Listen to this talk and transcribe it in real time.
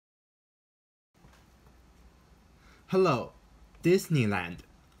Hello, Disneyland.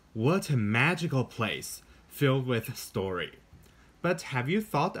 What a magical place filled with story. But have you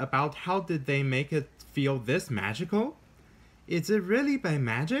thought about how did they make it feel this magical? Is it really by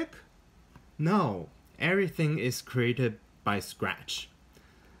magic? No, everything is created by scratch.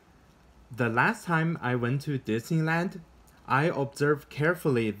 The last time I went to Disneyland, I observed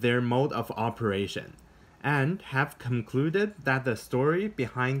carefully their mode of operation and have concluded that the story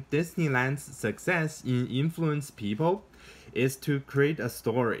behind Disneyland's success in influence people is to create a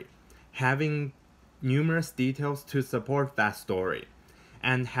story, having numerous details to support that story,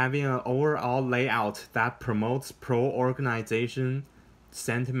 and having an overall layout that promotes pro-organization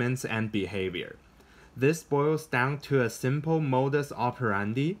sentiments and behavior. This boils down to a simple modus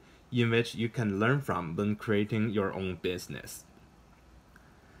operandi in which you can learn from when creating your own business.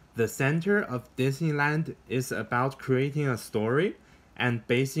 The center of Disneyland is about creating a story and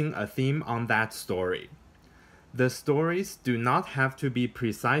basing a theme on that story. The stories do not have to be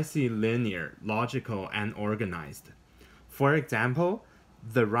precisely linear, logical, and organized. For example,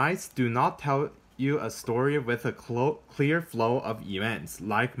 the rides do not tell you a story with a clear flow of events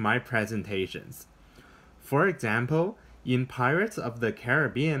like my presentations. For example, in Pirates of the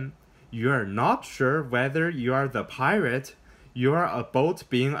Caribbean, you are not sure whether you are the pirate, you are a boat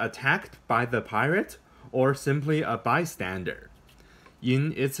being attacked by the pirate, or simply a bystander.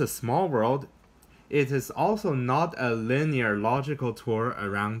 In It's a Small World, it is also not a linear logical tour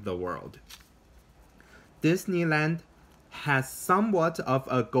around the world. Disneyland has somewhat of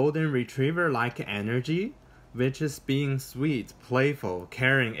a golden retriever-like energy, which is being sweet, playful,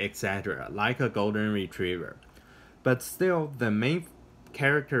 caring, etc., like a golden retriever. But still, the main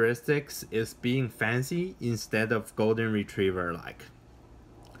characteristics is being fancy instead of golden retriever-like.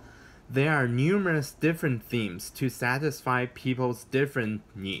 There are numerous different themes to satisfy people's different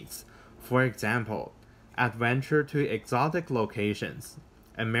needs. For example, adventure to exotic locations,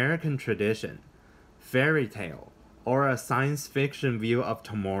 American tradition, fairy tale, or a science fiction view of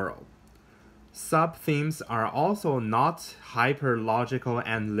tomorrow. Sub-themes are also not hyper-logical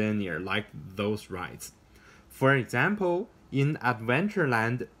and linear like those rides. For example, in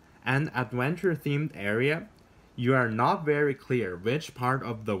Adventureland, an adventure-themed area, you are not very clear which part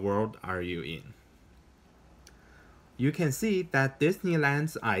of the world are you in. You can see that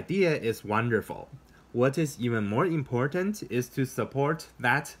Disneyland's idea is wonderful. What is even more important is to support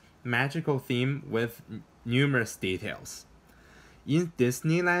that magical theme with numerous details. In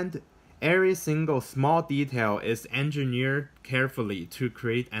Disneyland, every single small detail is engineered carefully to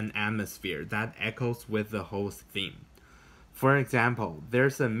create an atmosphere that echoes with the whole theme. For example,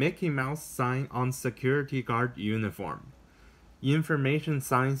 there's a Mickey Mouse sign on security guard uniform. Information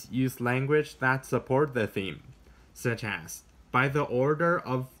signs use language that support the theme, such as, by the order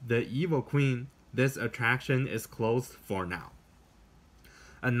of the evil queen, this attraction is closed for now.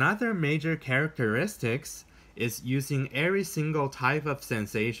 Another major characteristic is using every single type of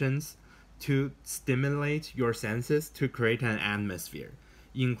sensations to stimulate your senses to create an atmosphere,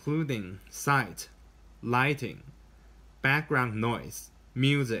 including sight, lighting, background noise,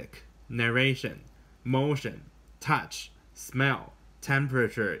 music, narration, motion, touch, smell,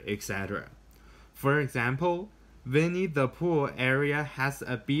 temperature, etc. For example, Winnie the Pooh area has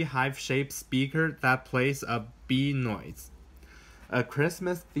a beehive-shaped speaker that plays a bee noise. A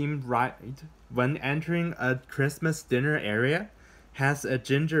Christmas-themed ride, when entering a Christmas dinner area, has a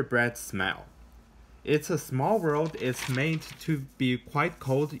gingerbread smell. It's a Small World is made to be quite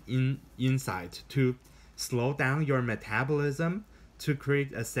cold inside to slow down your metabolism to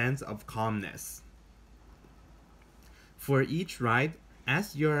create a sense of calmness. For each ride,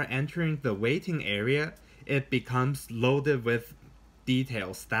 as you are entering the waiting area, it becomes loaded with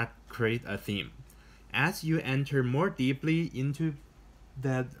details that create a theme. As you enter more deeply into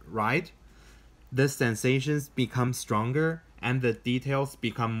the ride, the sensations become stronger and the details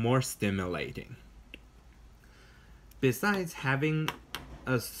become more stimulating. Besides having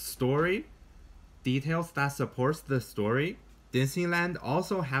a story, details that supports the story, Disneyland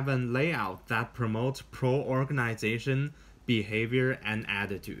also have a layout that promotes pro-organization behavior and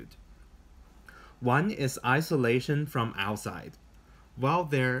attitude. One is isolation from outside. While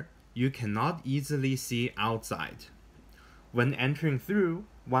there, you cannot easily see outside. When entering through,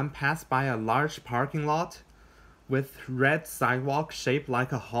 one passed by a large parking lot with red sidewalk shaped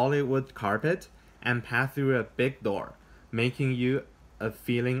like a Hollywood carpet and passed through a big door, making you a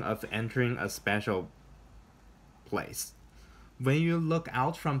feeling of entering a special place. When you look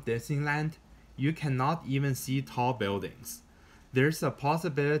out from Disneyland, you cannot even see tall buildings. There's a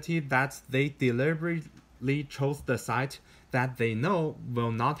possibility that they deliberately chose the site that they know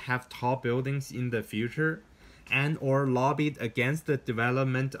will not have tall buildings in the future, and or lobbied against the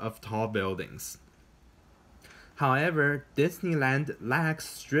development of tall buildings. However, Disneyland lacks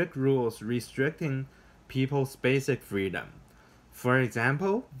strict rules restricting people's basic freedom. For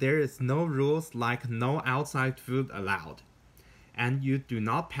example, there is no rules like no outside food allowed, and you do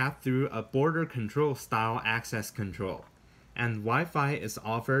not pass through a border control style access control, and Wi-Fi is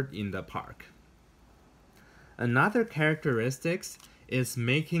offered in the park. Another characteristic is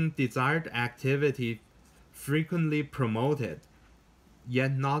making desired activity frequently promoted,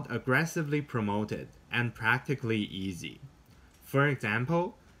 yet not aggressively promoted, and practically easy. For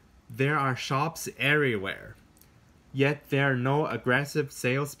example, there are shops everywhere, yet there are no aggressive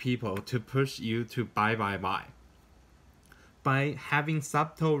salespeople to push you to buy. By having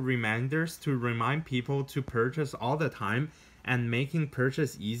subtle reminders to remind people to purchase all the time and making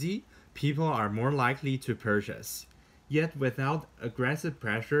purchase easy, people are more likely to purchase. Yet without aggressive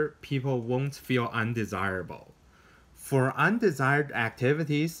pressure, people won't feel undesirable. For undesired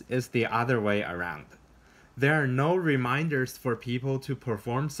activities, it's the other way around. There are no reminders for people to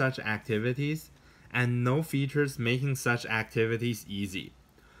perform such activities, and no features making such activities easy.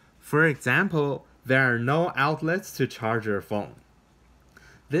 For example, there are no outlets to charge your phone.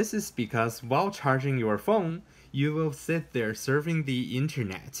 This is because while charging your phone, you will sit there surfing the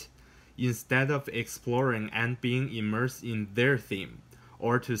internet, instead of exploring and being immersed in their theme,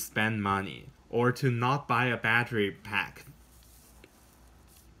 or to spend money, or to not buy a battery pack.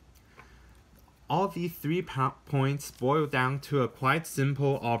 All these 3 points boil down to a quite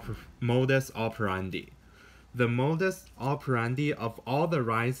simple modus operandi. The modus operandi of all the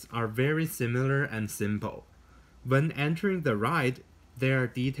rides are very similar and simple. When entering the ride, there are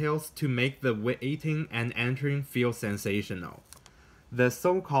details to make the waiting and entering feel sensational. The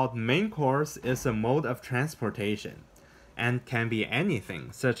so-called main course is a mode of transportation, and can be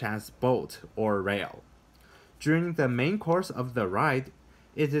anything such as boat or rail. During the main course of the ride,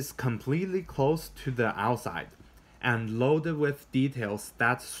 it is completely closed to the outside, and loaded with details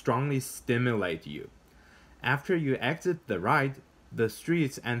that strongly stimulate you. After you exit the ride, the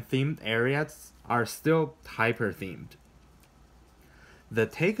streets and themed areas are still hyper-themed. The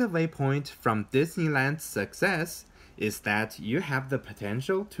takeaway point from Disneyland's success is that you have the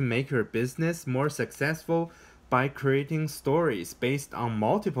potential to make your business more successful by creating stories based on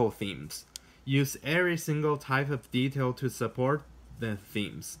multiple themes. Use every single type of detail to support the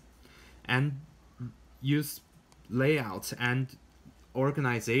themes, and use layout and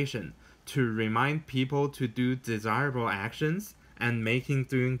organization to remind people to do desirable actions and making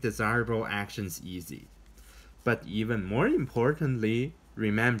doing desirable actions easy. But even more importantly,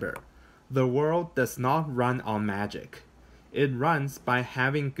 remember, the world does not run on magic. It runs by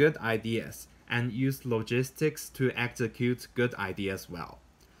having good ideas and use logistics to execute good ideas well.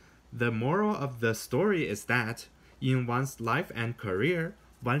 The moral of the story is that in one's life and career,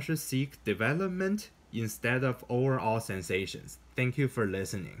 one should seek development instead of overall sensations. Thank you for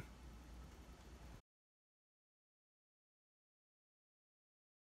listening.